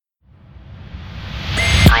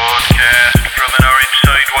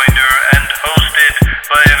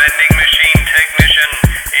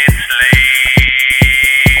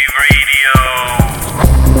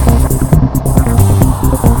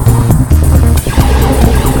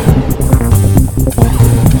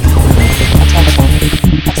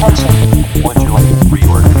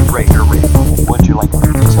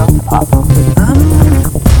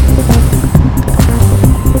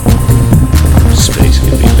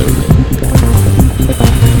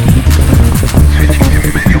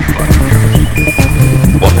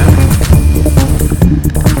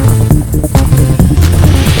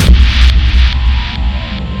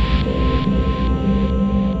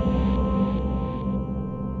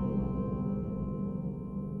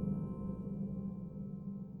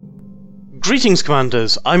Greetings,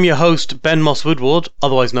 Commanders. I'm your host, Ben Moss Woodward,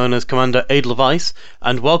 otherwise known as Commander Edelweiss,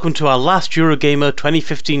 and welcome to our last Eurogamer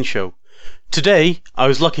 2015 show. Today, I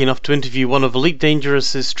was lucky enough to interview one of Elite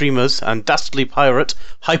Dangerous' streamers and dastardly pirate,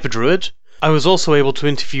 Hyperdruid. I was also able to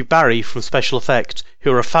interview Barry from Special Effect,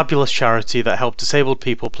 who are a fabulous charity that help disabled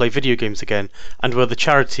people play video games again, and were the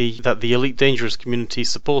charity that the Elite Dangerous community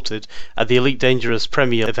supported at the Elite Dangerous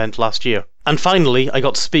premiere event last year. And finally, I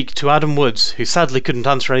got to speak to Adam Woods, who sadly couldn't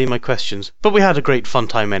answer any of my questions, but we had a great fun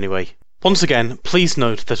time anyway. Once again, please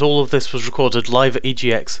note that all of this was recorded live at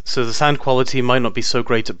EGX, so the sound quality might not be so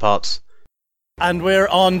great at parts. And we're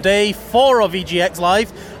on day 4 of EGX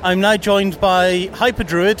Live. I'm now joined by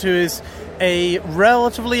Hyperdruid, who is a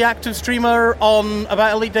relatively active streamer on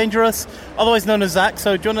About Elite Dangerous, otherwise known as Zach.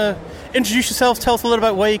 So do you want to introduce yourself, tell us a little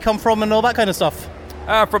about where you come from and all that kind of stuff?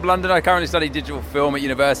 From London. I currently study digital film at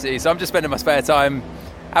university, so I'm just spending my spare time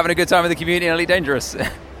having a good time with the community in Elite Dangerous.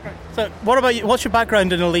 So what about you? What's your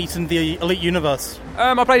background in Elite and the Elite universe?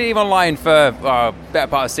 I played EVE Online for a better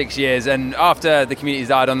part of 6 years, and after the community's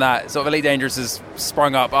died on that, sort of Elite Dangerous has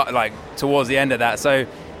sprung up like towards the end of that, so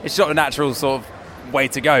it's sort of a natural sort of way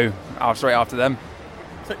to go straight after them.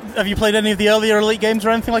 So have you played any of the earlier Elite games or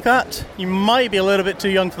anything like that? You might be a little bit too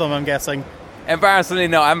young for them, I'm guessing. Embarrassingly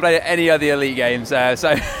not. I haven't played any of the Elite games, so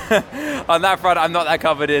on that front I'm not that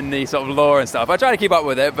covered in the sort of lore and stuff. I try to keep up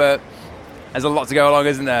with it, but there's a lot to go along,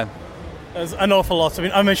 isn't there? There's an awful lot. I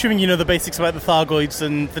mean, I'm assuming you know the basics about the Thargoids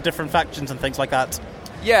and the different factions and things like that.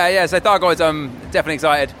 Yeah, so Thargoids I'm definitely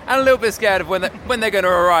excited and a little bit scared of when they're going to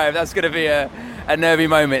arrive. That's going to be a nervy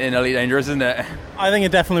moment in Elite Dangerous, isn't it? I think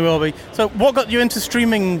it definitely will be. So what got you into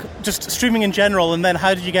streaming, just streaming in general, and then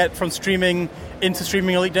how did you get from streaming into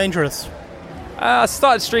streaming Elite Dangerous? I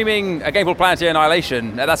started streaming a game called Planetary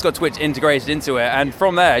Annihilation. That's got Twitch integrated into it, and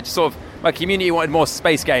from there, just sort of my community wanted more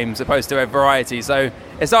space games opposed to a variety. So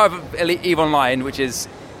it started with EVE Online, which is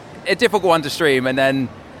a difficult one to stream, and then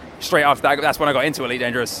straight after that, that's when I got into Elite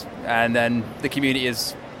Dangerous, and then the community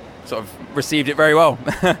has sort of received it very well.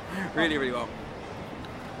 Really, really well.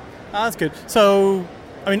 That's good. So,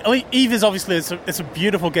 I mean, EVE is obviously it's a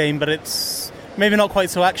beautiful game, but it's maybe not quite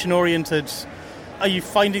so action-oriented. Are you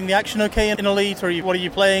finding the action okay in Elite, or what are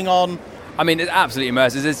you playing on? I mean, it's absolutely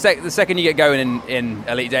immersive. The second you get going in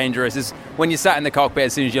Elite Dangerous is when you sat in the cockpit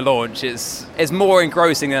as soon as you launch. It's more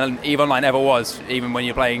engrossing than EVE Online ever was, even when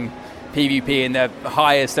you're playing PvP in the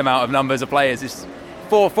highest amount of numbers of players. It's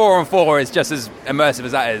 4-on-4 is just as immersive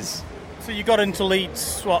as that is. So you got into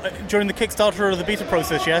Elite during the Kickstarter or the beta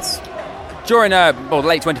process, yes? During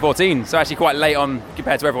late 2014, so actually quite late on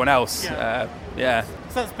compared to everyone else. Yeah.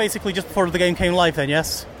 So that's basically just before the game came live then,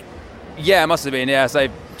 yes? Yeah, it must have been, yeah. So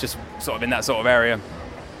just sort of in that sort of area.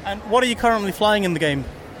 And what are you currently flying in the game?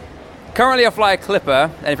 Currently I fly a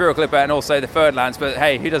Clipper, an Imperial Clipper, and also the Third Lance, but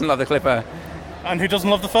hey, who doesn't love the Clipper? And who doesn't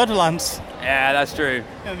love the Third Lance? Yeah, that's true.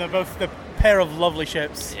 And they're both a pair of lovely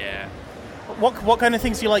ships. Yeah. What kind of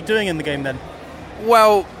things do you like doing in the game then?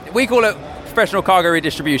 Well, we call it professional cargo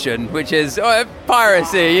redistribution, which is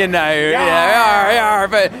piracy, you know. Yeah,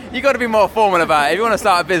 but you got to be more formal about it. If you want to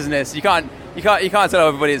start a business, you can't tell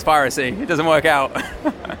everybody it's piracy. It doesn't work out.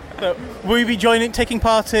 So, will you be taking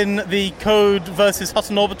part in the Code versus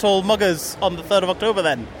Hutton Orbital Muggers on the 3rd of October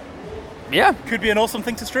then? Yeah. Could be an awesome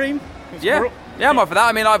thing to stream. Yeah, I'm up for that.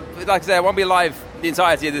 I mean, like I said, I won't be live the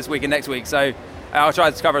entirety of this week and next week, so I'll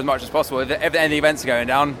try to cover as much as possible. If any events are going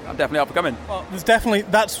down, I'm definitely up for coming. Well,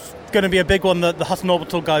 that's going to be a big one that the Hutton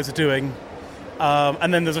Orbital guys are doing.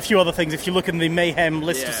 And then there's a few other things. If you look in the Mayhem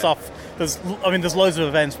list of stuff, there's loads of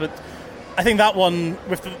events, but I think that one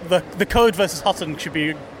with the Code versus Hutton should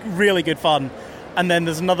be really good fun. And then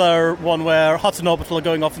there's another one where Hutton Orbital are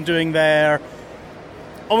going off and doing their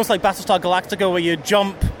almost like Battlestar Galactica, where you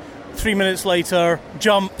jump 3 minutes later,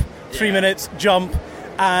 jump 3 minutes, jump,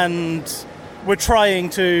 and we're trying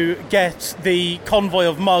to get the convoy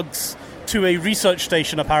of mugs to a research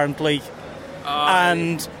station apparently,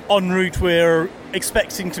 and en route we're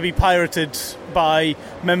expecting to be pirated by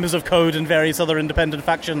members of Code and various other independent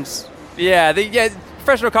factions. Yeah,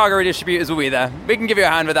 professional cargo redistributors will be there. We can give you a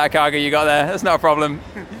hand with that cargo you got there. That's not a problem.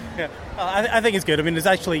 Yeah, I think it's good. I mean, it's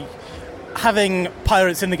actually having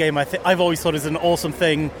pirates in the game. I've always thought is an awesome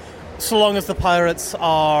thing, so long as the pirates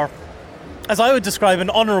are, as I would describe, an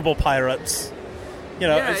honourable pirates. You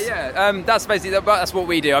know, that's basically that's what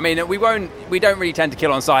we do. I mean, we don't really tend to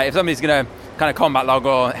kill on sight. If somebody's going to kind of combat log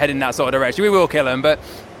or head in that sort of direction, we will kill them, but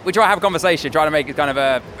we try to have a conversation, try to make it kind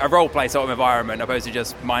of a role play sort of environment, opposed to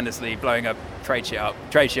just mindlessly blowing a trade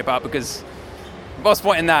ship up. Because what's the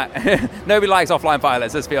point in that? Nobody likes offline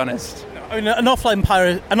pilots. Let's be honest. I mean, an offline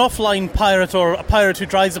pirate or a pirate who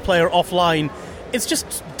drives a player offline it's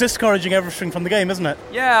just discouraging everything from the game, isn't it?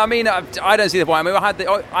 Yeah, I mean, I don't see the point. I mean,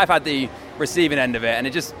 I've had the receiving end of it, and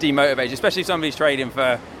it just demotivates you, especially if somebody's trading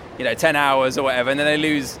for 10 hours or whatever, and then they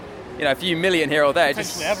lose a few million here or there.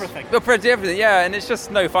 Potentially everything. Potentially everything, yeah, and it's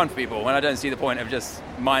just no fun for people, and I don't see the point of just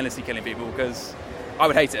mindlessly killing people, because I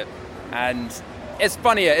would hate it. And it's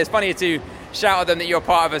funnier to shout at them that you're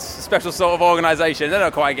part of a special sort of organisation. They're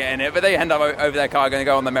not quite getting it, but they end up over their car going to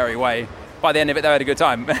go on their merry way. By the end of it, they had a good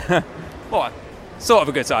time. Well, sort of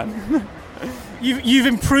a good time. You've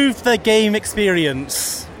improved their game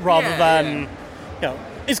experience rather than,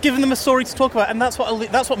 it's given them a story to talk about, and that's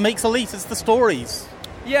what makes Elite. It's the stories.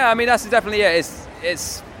 Yeah, I mean that's definitely it.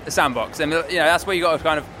 It's a sandbox, and that's where you got to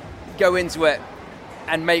kind of go into it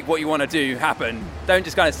and make what you want to do happen. Don't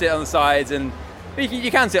just kind of sit on the sides, and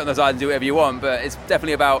you can sit on the sides and do whatever you want, but it's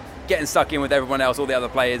definitely about getting stuck in with everyone else, all the other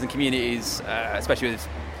players and communities, especially with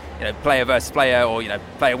player versus player or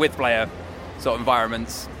player with player sort of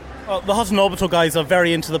environments. Well, the Hutton Orbital guys are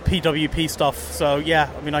very into the PvP stuff, so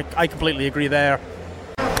yeah, I mean I completely agree there.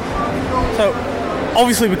 So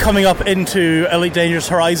obviously we're coming up into Elite Dangerous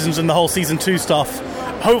Horizons and the whole Season 2 stuff.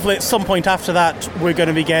 Hopefully at some point after that we're going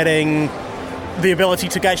to be getting the ability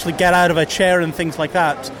to actually get out of a chair and things like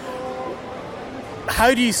that.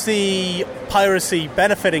 How do you see piracy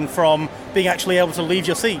benefiting from being actually able to leave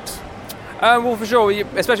your seat? Well, for sure,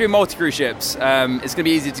 especially with multi-crew ships, it's going to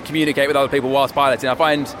be easy to communicate with other people whilst piloting. I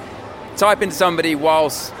find typing to somebody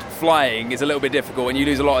whilst flying is a little bit difficult, and you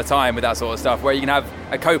lose a lot of time with that sort of stuff, where you can have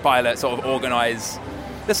a co-pilot sort of organise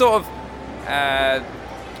the sort of...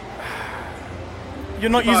 You're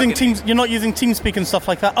not using TeamSpeak and stuff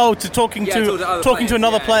like that. Oh, talking to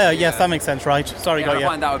another player. Yeah. Yes, that makes sense, right? Sorry, I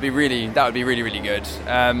find that would be really good.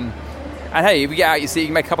 And hey, if you get out your seat, you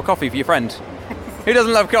can make a cup of coffee for your friend. Who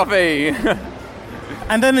doesn't love coffee?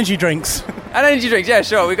 And energy drinks. And energy drinks, yeah,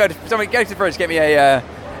 sure. We go to the fridge, get me an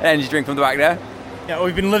energy drink from the back there. Yeah,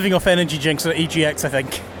 we've been living off energy drinks at EGX, I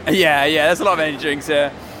think. Yeah, there's a lot of energy drinks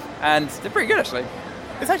here, and they're pretty good actually.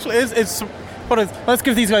 Let's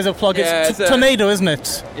give these guys a plug. It's Tornado, isn't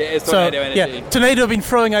it? Yeah, it's Tornado Energy. Yeah, Tornado have been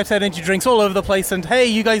throwing out energy drinks all over the place, and hey,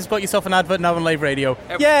 you guys got yourself an advert now on Live Radio.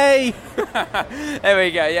 Yay! There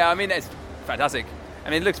we go. Yeah, I mean it's fantastic.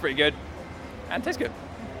 I mean it looks pretty good and tastes good.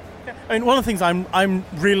 I mean, one of the things I'm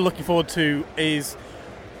really looking forward to is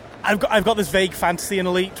I've got this vague fantasy in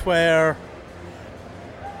Elite where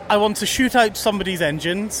I want to shoot out somebody's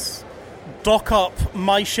engines, dock up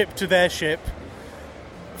my ship to their ship,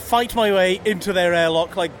 fight my way into their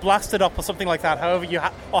airlock, like blast it up or something like that, however you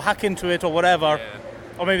or hack into it or whatever,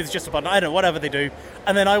 or maybe it's just a button, I don't know, whatever they do,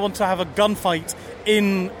 and then I want to have a gunfight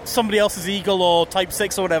in somebody else's Eagle or Type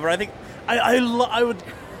 6 or whatever. I think I'd love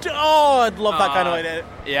that kind of idea.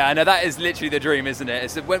 Yeah, I know, that is literally the dream, isn't it?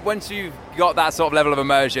 It's once you've got that sort of level of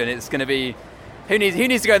immersion, it's going to be who needs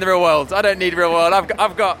to go in the real world? I don't need real world.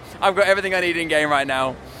 I've got everything I need in game right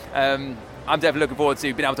now. I'm definitely looking forward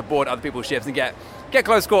to being able to board other people's ships and get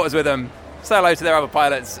close quarters with them, say hello to their other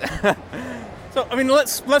pilots. So, I mean,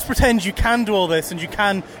 let's pretend you can do all this and you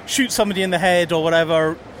can shoot somebody in the head or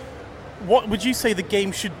whatever. What would you say the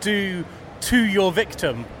game should do to your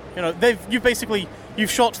victim?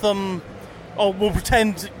 You've shot them, or we'll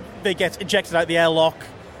pretend they get ejected out the airlock,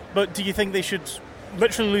 but do you think they should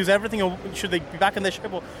literally lose everything, or should they be back in their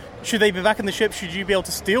ship? Or should they be back in the ship? Should you be able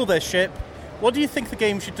to steal their ship? What do you think the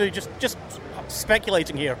game should do? Just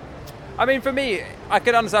speculating here. I mean, for me, I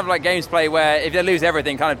could understand like games play where if they lose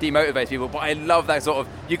everything, kind of demotivates people. But I love that sort of,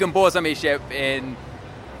 you can board somebody's ship in,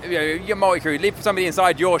 your multi-crew, leave somebody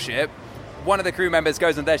inside your ship. One of the crew members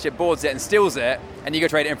goes on their ship, boards it, and steals it, and you go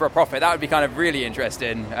trade it in for a profit. That would be kind of really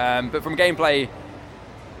interesting. But from gameplay,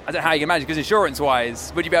 I don't know how you can manage, because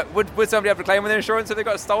insurance-wise, would somebody have to claim on their insurance if they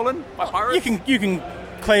got stolen by pirates? You can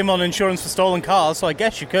claim on insurance for stolen cars, so I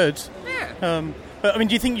guess you could. Yeah. But I mean,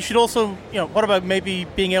 do you think you should also, what about maybe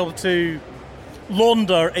being able to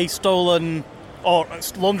launder a stolen or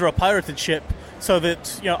launder a pirated ship, so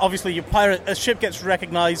that obviously a ship gets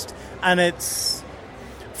recognised and it's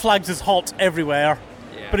flagged as hot everywhere.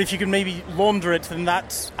 Yeah. But if you can maybe launder it, then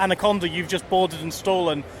that Anaconda you've just boarded and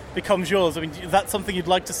stolen becomes yours. I mean, is that something you'd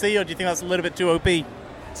like to see, or do you think that's a little bit too OP?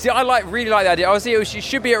 See, I really like the idea. Obviously, it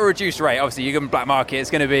should be at a reduced rate. Obviously, you can black market. It's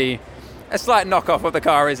going to be a slight knockoff of the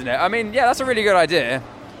car, isn't it? I mean, yeah, that's a really good idea.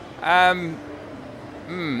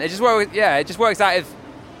 It just works out if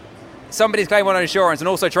somebody's claiming on insurance and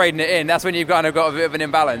also trading it in. That's when you've kind of got a bit of an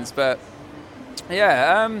imbalance. But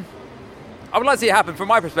yeah, I would like to see it happen. From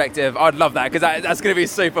my perspective, I'd love that, because that's going to be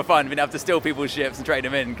super fun, being able to steal people's ships and trade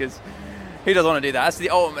them in. Because who doesn't want to do that? That's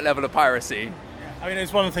the ultimate level of piracy. I mean,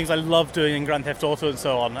 it's one of the things I love doing in Grand Theft Auto and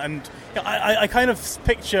so on. And I kind of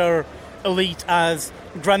picture Elite as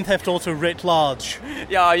Grand Theft Auto writ large.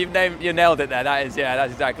 Yeah, you nailed it there. That's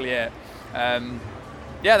exactly it.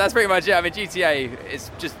 That's pretty much it. I mean, GTA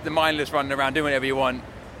is just the mindless running around doing whatever you want.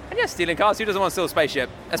 And yeah, stealing cars. Who doesn't want to steal a spaceship?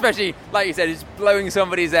 Especially, like you said, just blowing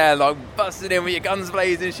somebody's airlock, busting in with your guns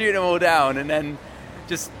blazing, shooting them all down, and then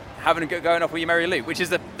just going off with your merry loot, which is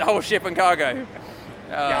the whole ship and cargo.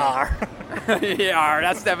 Yar. Yeah,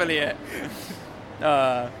 that's definitely it.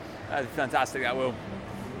 That's fantastic. That'll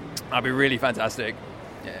be really fantastic.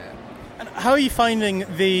 Yeah. And how are you finding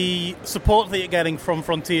the support that you're getting from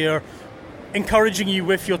Frontier, encouraging you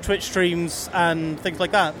with your Twitch streams and things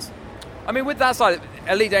like that? I mean, with that side,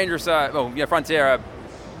 Elite Dangerous, Frontier are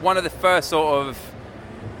one of the first sort of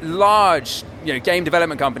large, game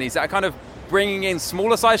development companies that are kind of bringing in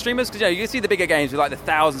smaller size streamers, because you can see the bigger games with like the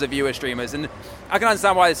thousands of viewer streamers, and I can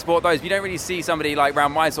understand why they support those. But you don't really see somebody like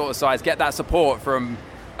around my sort of size get that support from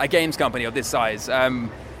a games company of this size. I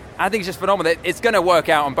think it's just phenomenal. It's going to work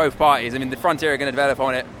out on both parties. I mean, the Frontier are going to develop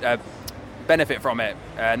on it, benefit from it,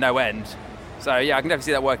 no end. So yeah, I can definitely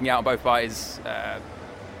see that working out on both parties.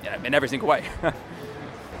 In every single way.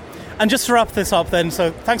 And just to wrap this up then, so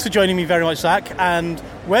thanks for joining me very much, Zach, and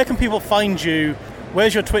where can people find you?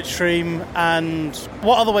 Where's your Twitch stream, and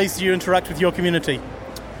what other ways do you interact with your community?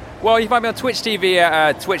 Well, you can find me on Twitch TV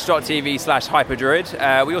at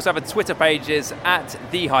twitch.tv/Hyperdruid. We also have a Twitter pages at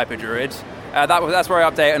The Hyperdruid. That's where I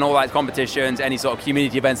update on all like competitions, any sort of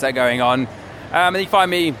community events that are going on. And you can find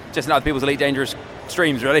me just in other people's Elite Dangerous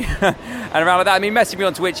streams, really. And around like that, I mean, message me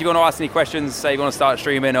on Twitch if you want to ask any questions, say you want to start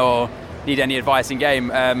streaming or need any advice in game,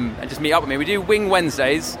 and just meet up with me. We do Wing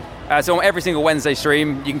Wednesdays, so on every single Wednesday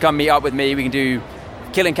stream, you can come meet up with me. We can do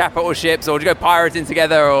killing capital ships, or go pirating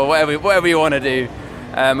together, or whatever you want to do.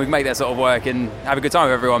 We can make that sort of work and have a good time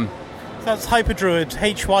with everyone. So that's Hyperdruid,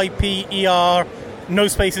 Hyper, no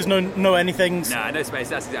spaces, no anythings. Nah, no space,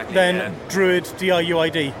 that's exactly then it. Then Druid,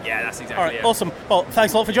 Druid. Yeah, that's exactly All right, it. awesome. Well,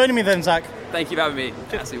 thanks a lot for joining me then, Zach. Thank you for having me.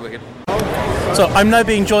 Absolutely wicked. So I'm now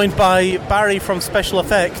being joined by Barry from Special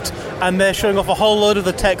Effect, and they're showing off a whole load of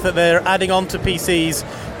the tech that they're adding onto PCs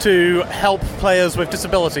to help players with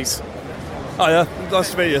disabilities. Hiya,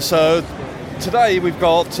 nice to meet you. So today we've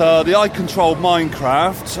got the eye-controlled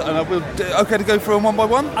Minecraft, and we'll okay to go through them one by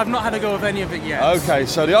one? I've not had a go of any of it yet. Okay,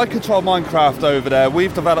 so the eye-controlled Minecraft over there,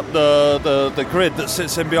 we've developed the grid that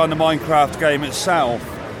sits in behind the Minecraft game itself,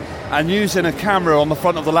 and using a camera on the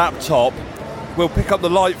front of the laptop, we'll pick up the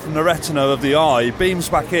light from the retina of the eye, beams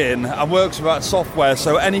back in, and works with that software,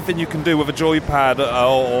 so anything you can do with a joypad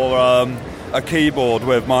or a keyboard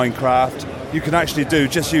with Minecraft, you can actually do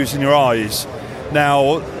just using your eyes.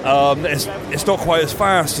 Now, it's not quite as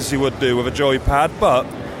fast as you would do with a joypad, but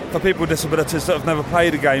for people with disabilities that have never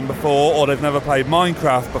played a game before, or they've never played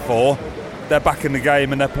Minecraft before, they're back in the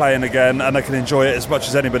game and they're playing again, and they can enjoy it as much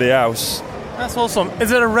as anybody else. That's awesome.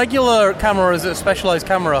 Is it a regular camera or is it a specialised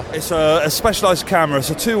camera? It's a specialised camera.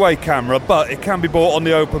 It's a two-way camera, but it can be bought on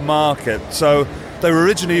the open market. So they were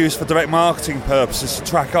originally used for direct marketing purposes to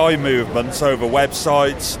track eye movements over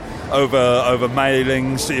websites, over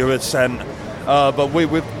mailings that you had sent. But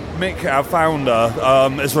with Mick, our founder,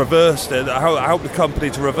 has reversed it, helped the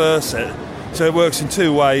company to reverse it. So it works in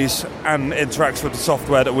two ways and interacts with the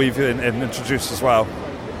software that we've introduced as well.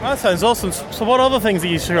 That sounds awesome. So what other things are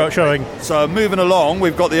you showing? So moving along,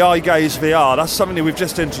 we've got the iGaze VR. That's something that we've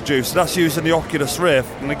just introduced. That's using the Oculus Rift.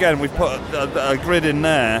 And again, we've put a grid in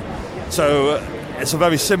there. So it's a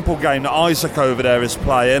very simple game that Isaac over there is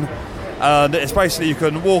playing. And it's basically you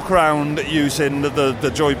can walk around using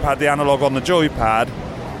the joypad, the analog on the joypad,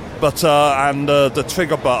 and the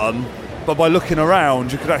trigger button. But by looking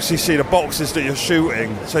around, you can actually see the boxes that you're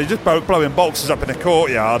shooting. So you're just blowing boxes up in the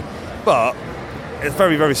courtyard. But it's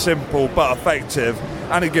very, very simple but effective,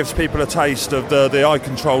 and it gives people a taste of the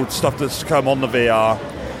eye-controlled stuff that's to come on the VR.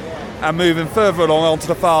 And moving further along onto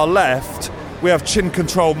the far left, we have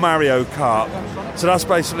chin-controlled Mario Kart. So that's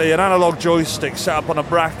basically an analog joystick set up on a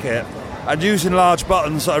bracket, and using large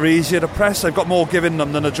buttons that are easier to press. They've got more give in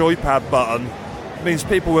them than a joypad button. It means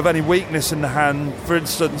people with any weakness in the hand, for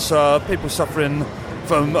instance, people suffering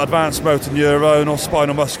from advanced motor neurone or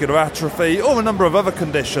spinal muscular atrophy, or a number of other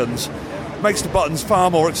conditions, makes the buttons far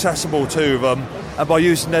more accessible to them, and by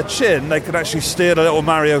using their chin they can actually steer the little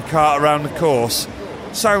Mario Kart around the course.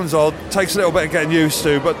 Sounds odd, takes a little bit of getting used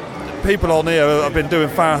to, but people on here have been doing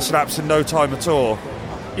fast laps in no time at all.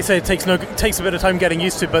 You say it takes a bit of time getting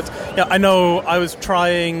used to, but yeah, I know I was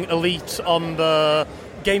trying Elite on the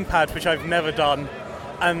gamepad, which I've never done,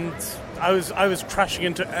 and I was crashing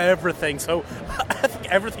into everything, so I think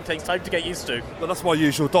everything takes time to get used to. But that's my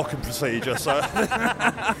usual docking procedure, so...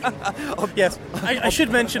 Yes, I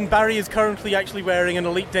should mention Barry is currently actually wearing an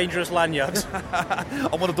Elite Dangerous lanyard.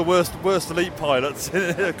 I'm one of the worst elite pilots,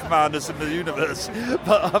 commanders in the universe.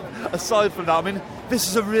 But aside from that, I mean, this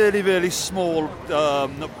is a really, really small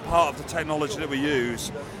part of the technology that we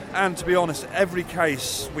use. And to be honest, every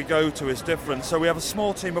case we go to is different. So we have a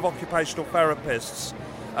small team of occupational therapists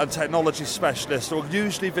and technology specialists who will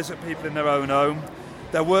usually visit people in their own home.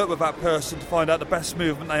 They'll work with that person to find out the best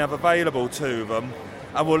movement they have available to them,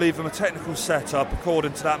 and we'll leave them a technical setup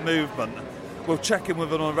according to that movement. We'll check in with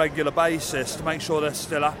them on a regular basis to make sure they're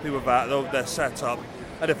still happy with that, their setup,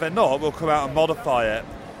 and if they're not, we'll come out and modify it.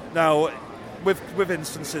 Now, with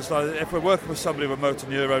instances like if we're working with somebody with motor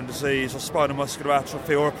neurone disease or spinal muscular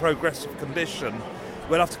atrophy or a progressive condition,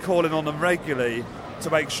 we'll have to call in on them regularly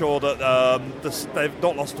to make sure that they've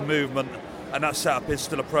not lost the movement and that setup is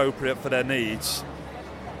still appropriate for their needs.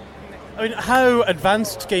 I mean, how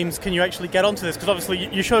advanced games can you actually get onto this? Because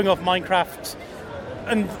obviously you're showing off Minecraft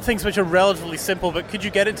and things which are relatively simple, but could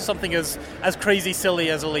you get into something as crazy silly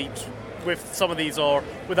as Elite with some of these, or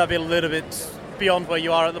would that be a little bit beyond where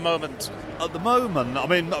you are at the moment? At the moment, I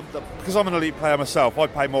mean, because I'm an Elite player myself, I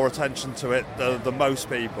pay more attention to it than most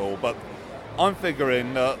people, but I'm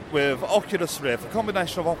figuring that with Oculus Rift, a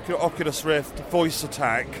combination of Oculus Rift, voice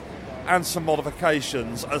attack, and some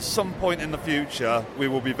modifications, at some point in the future, we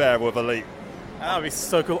will be there with Elite. That would be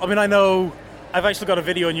so cool. I mean, I know I've actually got a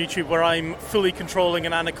video on YouTube where I'm fully controlling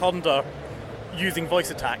an anaconda using voice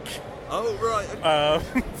attack. Oh, right.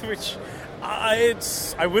 Which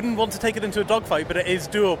I wouldn't want to take it into a dogfight, but it is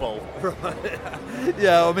doable. Right.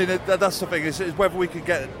 Yeah, I mean, that's the thing, is whether we could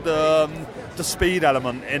get the speed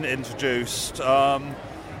element introduced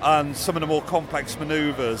and some of the more complex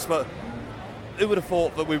manoeuvres, but who would have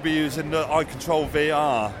thought that we'd be using the iControl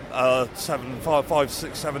VR 5,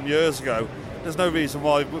 6, 7 years ago? There's no reason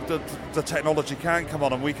why the technology can't come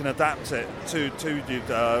on and we can adapt it to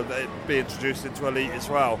be introduced into Elite as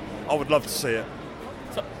well. I would love to see it.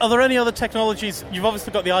 So are there any other technologies? You've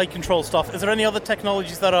obviously got the iControl stuff. Is there any other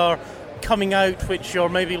technologies that are coming out which you're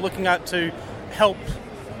maybe looking at to help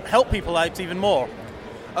people out even more?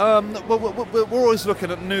 Well, we're always looking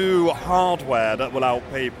at new hardware that will help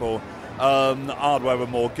people. Hardware we're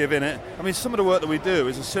more giving it. I mean, some of the work that we do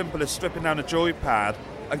is as simple as stripping down a joypad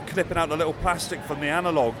and clipping out the little plastic from the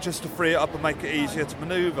analog just to free it up and make it easier to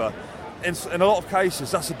manoeuvre. In a lot of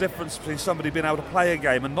cases, that's the difference between somebody being able to play a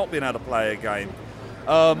game and not being able to play a game.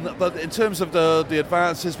 But in terms of the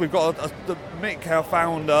advances, we've got Mick, our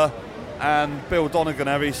founder, and Bill Donegan,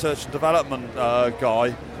 our research and development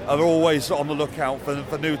guy, are always on the lookout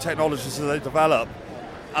for new technologies as they develop.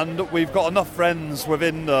 And we've got enough friends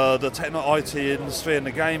within the IT industry and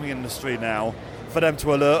the gaming industry now for them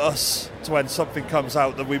to alert us to when something comes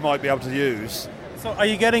out that we might be able to use. So are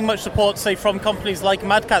you getting much support, say, from companies like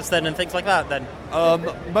Mad Catz then and things like that then?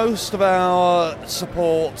 Most of our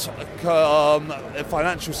support,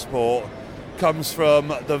 financial support, comes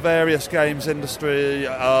from the various games industry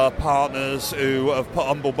partners who have put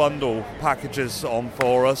Humble Bundle packages on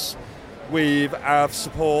for us. We have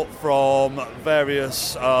support from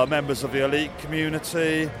various members of the Elite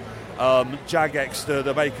community. Jagex,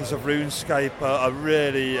 the makers of RuneScape, are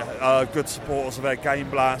really good supporters of their Game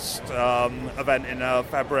Blast event in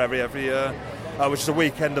February every year, which is a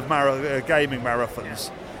weekend of gaming marathons.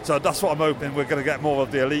 So that's what I'm hoping we're going to get more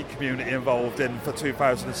of the Elite community involved in for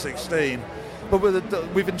 2016. But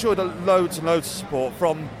we've enjoyed loads and loads of support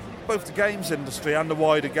from both the games industry and the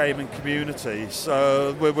wider gaming community,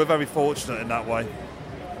 so we're very fortunate in that way.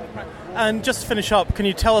 And just to finish up, can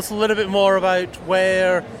you tell us a little bit more about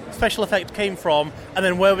where Special Effect came from, and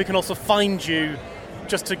then where we can also find you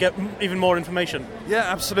just to get even more information? Yeah,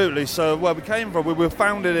 absolutely. So where we came from, we were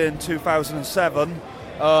founded in 2007.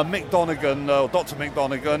 Mick Donegan, Dr. Mick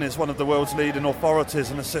Donegan, is one of the world's leading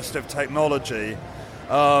authorities in assistive technology.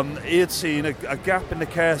 He had seen a gap in the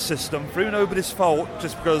care system through nobody's fault,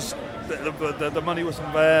 just because the money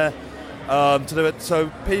wasn't there to do it.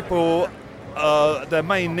 So people, their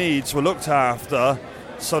main needs were looked after,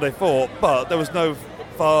 so they thought, but there was no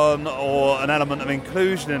fun or an element of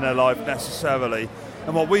inclusion in their life necessarily.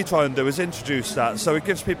 And what we try and do is introduce that, so it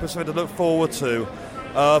gives people something to look forward to.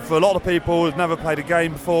 For a lot of people who've never played a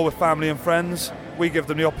game before with family and friends, we give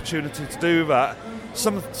them the opportunity to do that.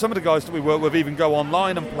 Some of the guys that we work with even go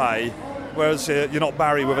online and play, whereas you're not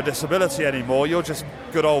Barry with a disability anymore, you're just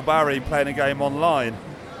good old Barry playing a game online.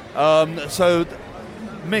 So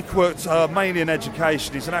Mick worked mainly in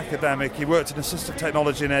education. He's an academic. He worked in assistive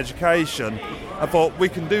technology in education. I thought we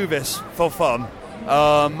can do this for fun.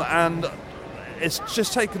 And it's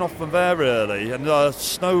just taken off from there really, and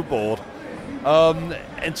snowboard.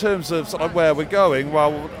 In terms of sort of where we're going,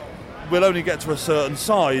 well, we'll only get to a certain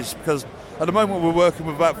size because at the moment we're working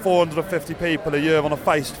with about 450 people a year on a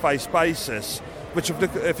face-to-face basis, which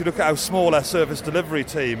if you look at how small our service delivery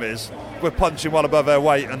team is, we're punching well above our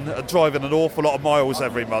weight and driving an awful lot of miles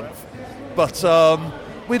every month. But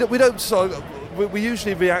we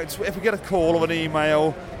usually react if we get a call or an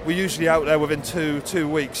email. We're usually out there within two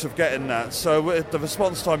weeks of getting that, so the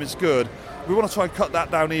response time is good. We want to try and cut that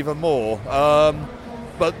down even more,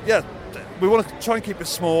 but yeah, we want to try and keep it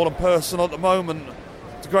small and personal. At the moment,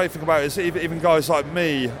 the great thing about it is even guys like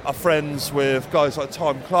me are friends with guys like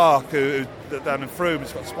Tom Clark, who down in Frome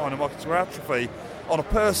has got spinal muscular atrophy on a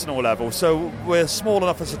personal level, so we're small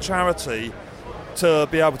enough as a charity to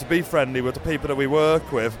be able to be friendly with the people that we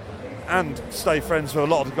work with and stay friends with a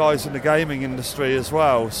lot of the guys in the gaming industry as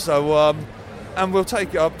well. So, and we'll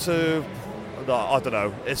take it up to, I don't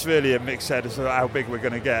know, it's really a mixed head as to how big we're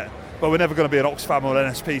going to get. But we're never going to be an Oxfam or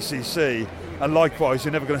an SPCC. And likewise,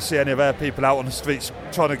 you're never going to see any of our people out on the streets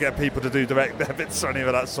trying to get people to do direct debits or any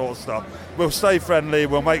of that sort of stuff. We'll stay friendly,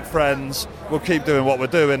 we'll make friends, we'll keep doing what we're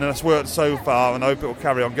doing, and it's worked so far, and I hope it will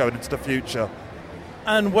carry on going into the future.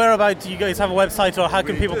 And whereabouts do you guys have a website, or how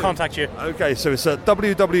can people contact you? Okay, so it's at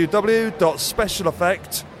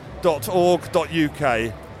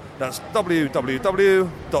www.specialeffect.org.uk. That's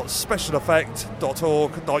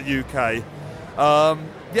www.specialeffect.org.uk.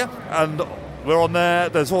 And we're on there.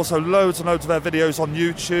 There's also loads and loads of our videos on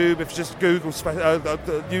YouTube. If you just Google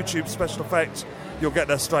YouTube Special Effects, you'll get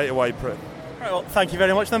there straight away, Prit. Right, well, thank you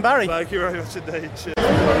very much then, Barry. Thank you very much indeed. Cheers.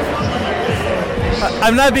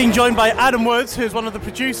 I'm now being joined by Adam Woods, who's one of the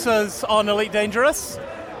producers on Elite Dangerous.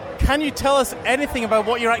 Can you tell us anything about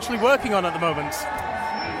what you're actually working on at the moment?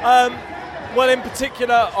 Well, in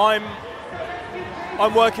particular, I'm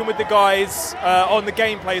working with the guys on the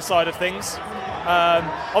gameplay side of things.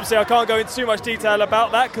 Obviously, I can't go into too much detail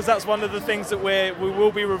about that because that's one of the things that we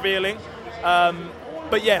will be revealing.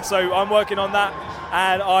 But yeah, so I'm working on that,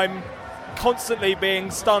 and I'm constantly being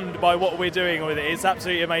stunned by what we're doing with it. It's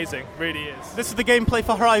absolutely amazing, really is. This is the gameplay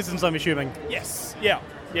for Horizons, I'm assuming? Yes, yeah.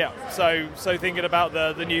 So thinking about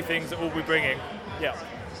the new things that we'll be bringing, yeah.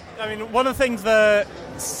 I mean, one of the things that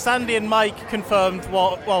Sandy and Mike confirmed,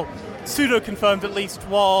 well, pseudo-confirmed at least,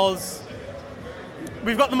 was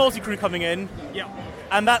we've got the multi-crew coming in. Yeah.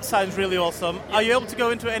 And that sounds really awesome. Yeah. Are you able to go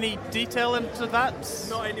into any detail into that?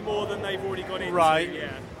 Not any more than they've already gone into, right.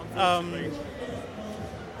 Yeah, unfortunately.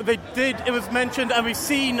 It was mentioned, and we've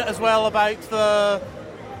seen as well about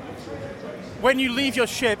when you leave your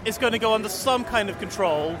ship, it's going to go under some kind of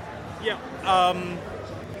control. Yeah.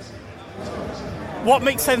 What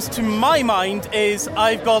makes sense to my mind is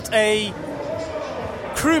I've got a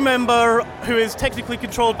crew member who is technically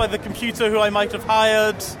controlled by the computer who I might have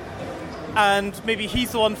hired, and maybe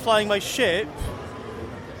he's the one flying my ship.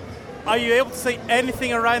 Are you able to say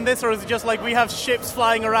anything around this, or is it just like we have ships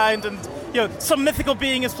flying around and some mythical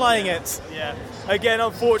being is flying it? Yeah. Again,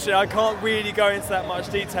 unfortunately, I can't really go into that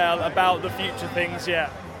much detail about the future things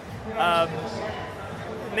yet.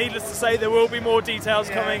 Needless to say, there will be more details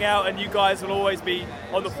coming out, and you guys will always be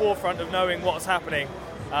on the forefront of knowing what's happening.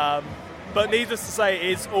 But needless to say,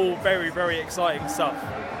 it's all very, very exciting stuff.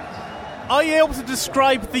 Are you able to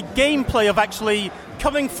describe the gameplay of actually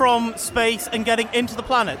coming from space and getting into the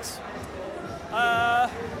planet? I'm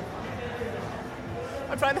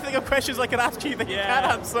trying to think of questions I could ask you that you can't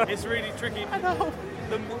answer. It's really tricky. I know.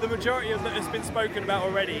 The majority of that has been spoken about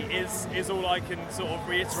already is all I can sort of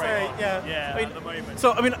reiterate. Yeah. At the moment.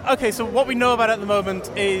 So, so what we know about it at the moment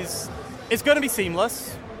is it's going to be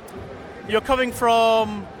seamless. You're coming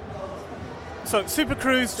from super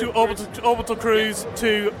cruise to orbital cruise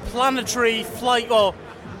to planetary flight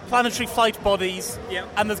bodies. Yeah.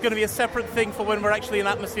 And there's going to be a separate thing for when we're actually in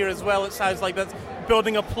atmosphere as well. It sounds like that's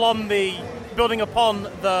building upon the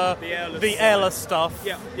airless stuff.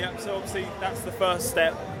 Yeah. So obviously that's the first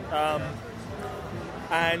step.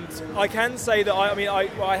 And I can say that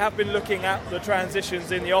I have been looking at the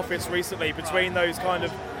transitions in the office recently between those kind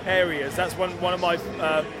of areas. That's one of my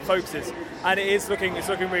focuses, and it's looking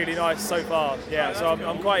really nice so far. Yeah, so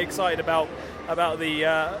I'm quite excited about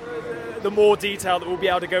the more detail that we'll be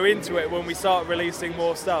able to go into it when we start releasing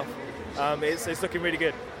more stuff. It's looking really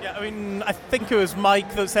good. Yeah, I think it was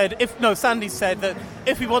Mike that said Sandy said that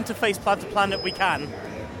if we want to face planet to planet, we can.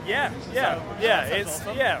 Yeah, awesome.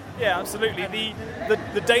 Absolutely.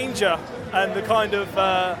 The danger and the kind of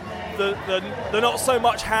the not so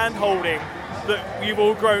much hand holding that you've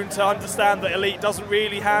all grown to understand that Elite doesn't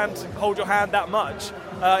really hold your hand that much.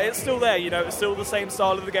 It's still there, it's still the same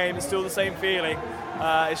style of the game, it's still the same feeling.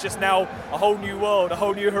 It's just now a whole new world, a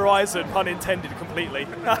whole new horizon, pun intended completely.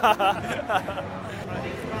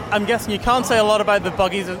 I'm guessing you can't say a lot about the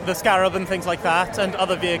buggies, the Scarab and things like that, and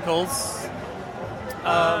other vehicles.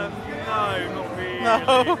 No, not really.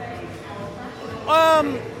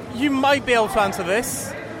 No. You might be able to answer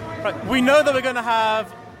this. Right. We know that we're going to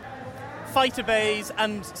have fighter bays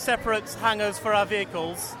and separate hangars for our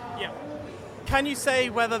vehicles. Yeah. Can you say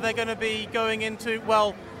whether they're going to be going into,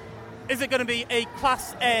 is it going to be a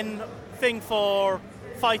Class N thing for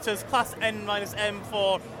fighters, Class N-M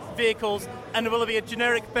for vehicles, and will it be a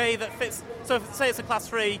generic bay that fits? So if, say it's a Class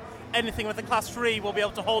 3, anything with a Class 3 will be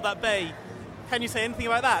able to hold that bay. Can you say anything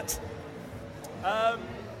about that?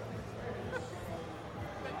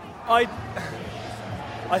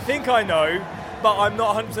 I think I know, but I'm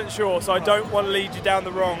not 100% sure, so I don't want to lead you down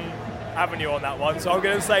the wrong avenue on that one. So I'm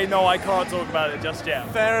going to say no, I can't talk about it just yet.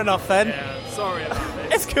 Fair enough then. Yeah, sorry about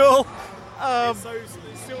this. It's cool.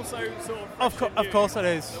 It's still so sort of course it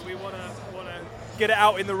is. That we want to get it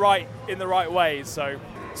out in the right ways. So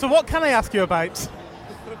what can I ask you about?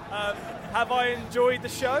 have I enjoyed the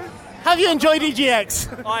show? Have you enjoyed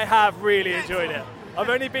EGX? I have really enjoyed it. I've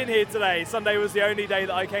only been here today. Sunday was the only day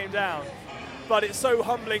that I came down. But it's so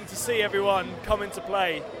humbling to see everyone come into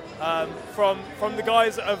play. From the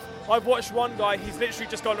guys that I've watched one guy, he's literally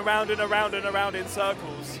just gone around and around and around in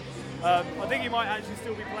circles. I think he might actually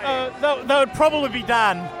still be playing. That would probably be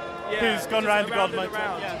Dan, who's gone round and gone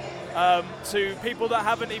around. To people that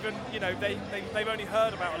haven't even, they've only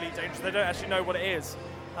heard about Elite Dangerous, they don't actually know what it is.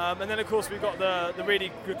 And then of course we've got the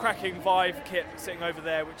really good cracking Vive kit sitting over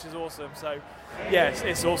there, which is awesome. So yeah,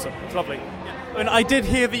 it's awesome. It's lovely. Yeah. And I did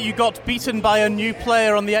hear that you got beaten by a new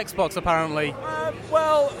player on the Xbox, apparently.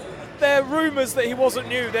 Well, there are rumours that he wasn't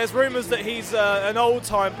new. There's rumours that he's an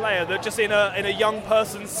old-time player, that just in a young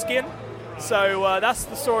person's skin. So that's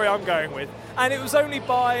the story I'm going with. And it was only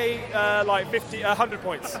by 100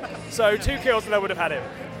 points. So 2 kills and I would have had him.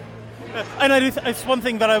 And it's one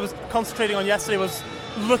thing that I was concentrating on yesterday was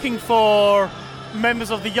looking for members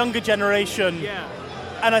of the younger generation. Yeah.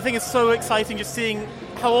 And I think it's so exciting just seeing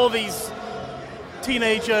how all these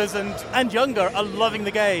teenagers and younger are loving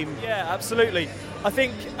the game. Yeah, absolutely. I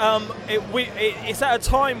think it's at a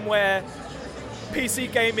time where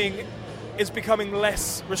PC gaming is becoming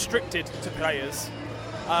less restricted to players.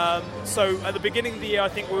 So at the beginning of the year, I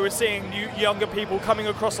think we were seeing younger people coming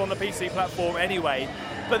across on the PC platform anyway.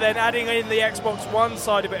 But then adding in the Xbox One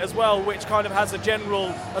side of it as well, which kind of has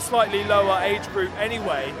a slightly lower age group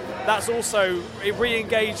anyway, that's also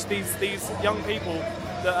re-engaged these young people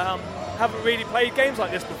that haven't really played games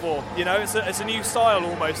like this before. It's a new style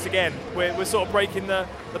almost again. We're sort of breaking the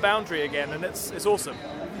boundary again, and it's awesome.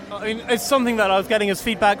 I mean, it's something that I was getting as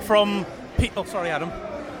feedback from Adam.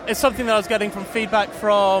 It's something that I was getting from feedback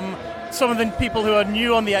from some of the people who are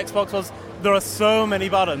new on the Xbox was there are so many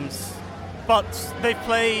buttons. But they've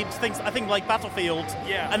played things, I think, like Battlefield,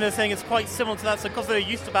 and they're saying it's quite similar to that. So because they're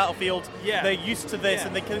used to Battlefield, they're used to this,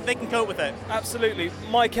 and they can cope with it. Absolutely.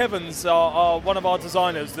 Mike Evans, are one of our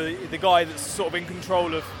designers, the guy that's sort of in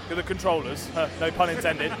control of the controllers, no pun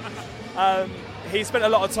intended. He spent a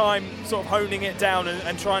lot of time sort of honing it down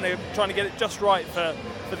and trying to get it just right for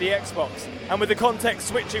the Xbox. And with the context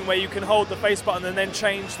switching, where you can hold the face button and then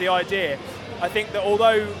change the idea, I think that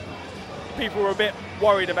although people were a bit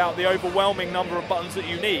worried about the overwhelming number of buttons that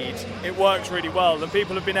you need, it works really well, and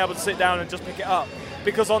people have been able to sit down and just pick it up,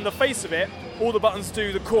 because on the face of it, all the buttons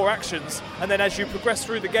do the core actions, and then as you progress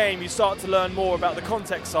through the game, you start to learn more about the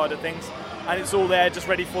context side of things, and it's all there just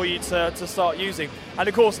ready for you to start using. And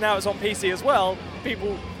of course now it's on PC as well.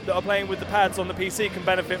 People that are playing with the pads on the PC can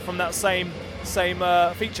benefit from that same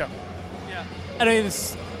feature. Yeah. And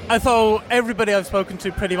I thought everybody I've spoken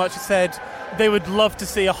to pretty much said they would love to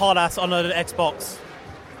see a hot ass on an Xbox.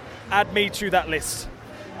 Add me to that list.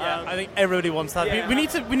 Yeah, I think everybody wants that. Yeah. We need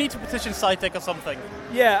to petition Cytec or something.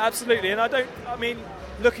 Yeah, absolutely. And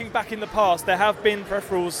looking back in the past, there have been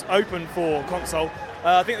peripherals open for console.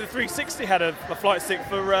 I think the 360 had a flight stick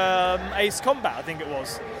for Ace Combat, I think it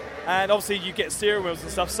was. And obviously you get steering wheels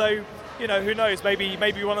and stuff, so who knows,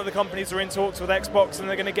 maybe one of the companies are in talks with Xbox and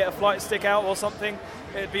they're going to get a flight stick out or something.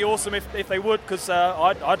 It'd be awesome if they would, because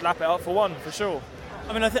I'd lap it up for one, for sure.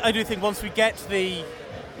 I mean, I do think once we get a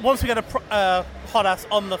hot ass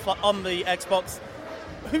on the Xbox,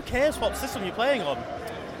 who cares what system you're playing on?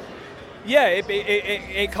 Yeah,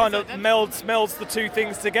 it kind of melds the two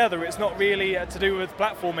things together. It's not really to do with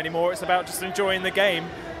platform anymore. It's about just enjoying the game.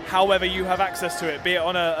 however you have access to it, be it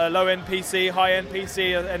on a low-end PC, high-end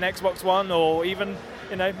PC, an Xbox One, or even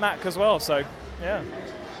Mac as well. So yeah.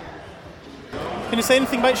 Can you say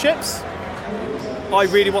anything about ships? I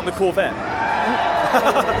really want the Corvette.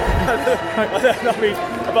 I mean,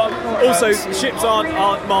 but also ships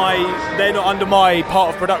they're not under my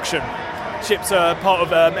part of production. Ships are part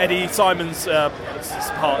of Eddie Simon's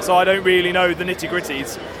part, so I don't really know the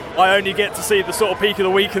nitty-gritties. I only get to see the sort of peak of the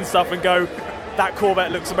week and stuff and go, that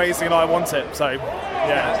Corvette looks amazing and I want it. So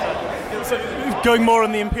yeah. So going more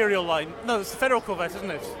on the Imperial line. No, it's the Federal Corvette,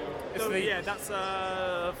 isn't it? Yeah, that's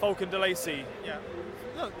Falcon de Lacy. Yeah.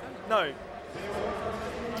 No.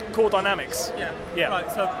 Core Dynamics. Yeah.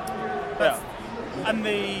 Right. So. And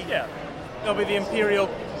there'll be the Imperial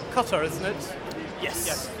Cutter, isn't it?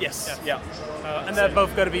 Yes. Yeah. And they're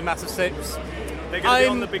both going to be massive ships. They're going to be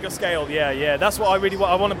on the bigger scale. Yeah. That's what I really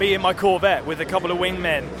want. I want to be in my Corvette with a couple of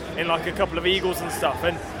wingmen in like a couple of Eagles and stuff,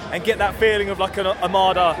 and get that feeling of like an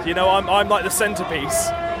Armada. I'm like the centerpiece,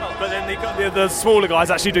 but then the smaller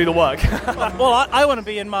guys actually do the work. Well, I want to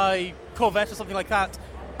be in my Corvette or something like that,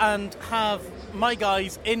 and have my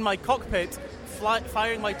guys in my cockpit,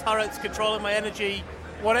 firing my turrets, controlling my energy,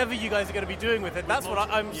 whatever you guys are going to be doing with it. That's what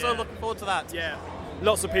I'm so looking forward to that. Yeah.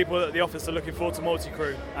 Lots of people at the office are looking forward to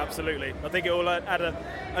multi-crew, absolutely. I think it will add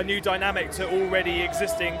a new dynamic to already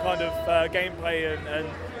existing kind of gameplay,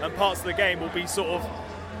 and parts of the game will be sort of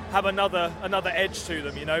have another edge to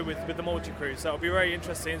them, with the multi-crew. So it'll be very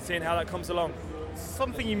interesting seeing how that comes along.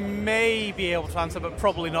 Something you may be able to answer, but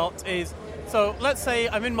probably not, is, so let's say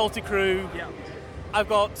I'm in multi-crew,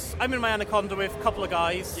 I'm in my Anaconda with a couple of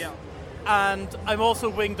guys, and I'm also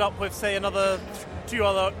winged up with, say, another two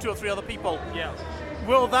or three other people. Yeah.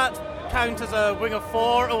 Will that count as a wing of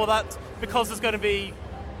four, or will that, because there's going to be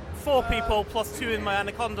 4 people plus 2 in my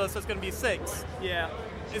Anaconda, so it's going to be 6? Yeah.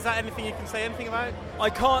 Is that anything you can say anything about? I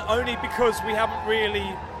can't, only because we haven't really...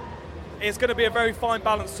 It's going to be a very fine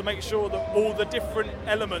balance to make sure that all the different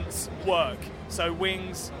elements work. So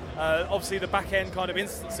wings, obviously the back-end kind of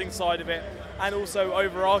instancing side of it, and also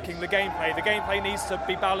overarching the gameplay. The gameplay needs to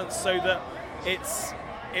be balanced so that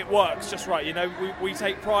it works just right. We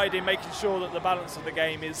take pride in making sure that the balance of the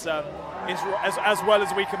game is as well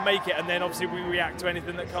as we can make it, and then obviously we react to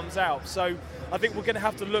anything that comes out. So I think we're going to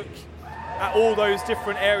have to look at all those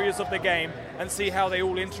different areas of the game and see how they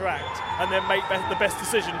all interact, and then make the best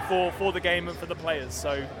decision for the game and for the players.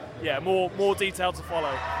 So yeah, more detail to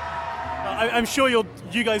follow. I'm sure you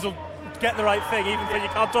guys will get the right thing, even though you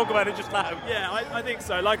can't talk about it just now. Yeah, I think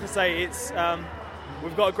so. Like I say, it's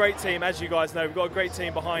we've got a great team, as you guys know. We've got a great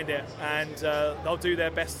team behind it, and they'll do their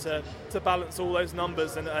best to balance all those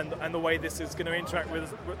numbers and the way this is going to interact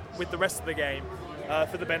with the rest of the game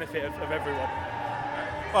for the benefit of everyone.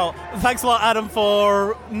 Well, thanks a lot, Adam,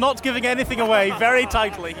 for not giving anything away very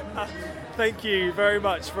tightly. Thank you very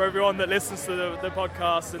much for everyone that listens to the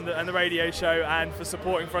podcast and the radio show, and for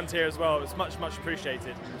supporting Frontier as well. It's much, much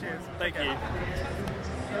appreciated. Cheers. Thank you.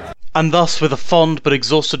 And thus, with a fond but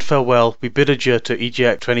exhausted farewell, we bid adieu to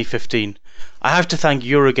EGX 2015. I have to thank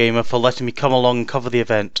Eurogamer for letting me come along and cover the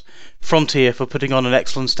event, Frontier for putting on an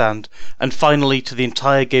excellent stand, and finally to the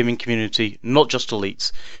entire gaming community, not just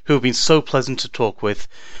elites, who have been so pleasant to talk with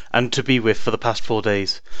and to be with for the past 4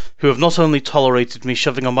 days, who have not only tolerated me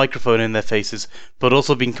shoving a microphone in their faces, but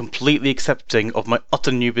also been completely accepting of my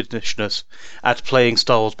utter noobitishness at playing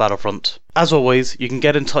Star Wars Battlefront. As always, you can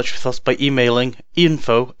get in touch with us by emailing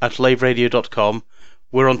info@laveradio.com.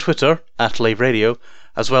 We're on Twitter @laveradio,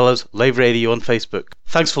 as well as Lave Radio on Facebook.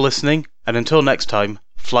 Thanks for listening, and until next time,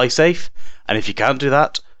 fly safe, and if you can't do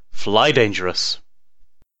that, fly dangerous.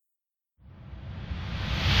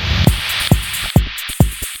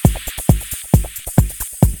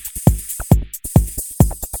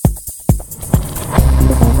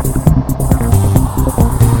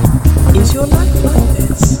 Is your life like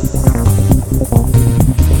this?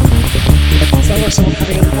 Sounds like someone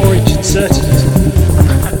having an orange inserted into them.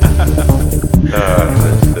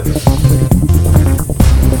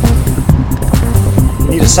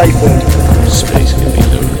 Need a safe word. Space can be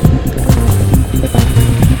done.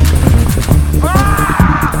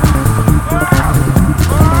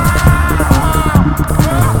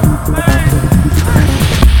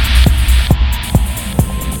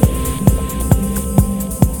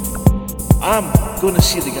 I'm gonna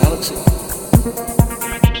see the galaxy.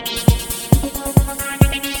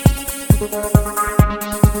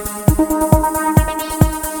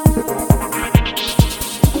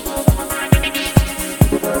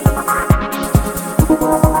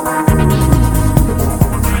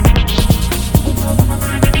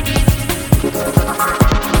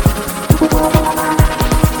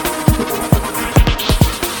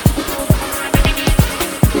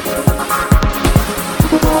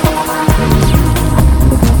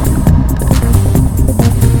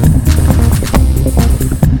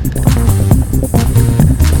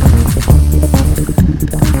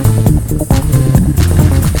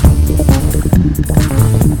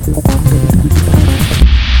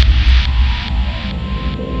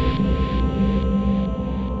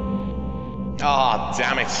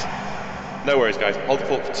 Nice. No worries, guys. Hold the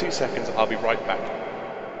fort for 2 seconds. I'll be right back.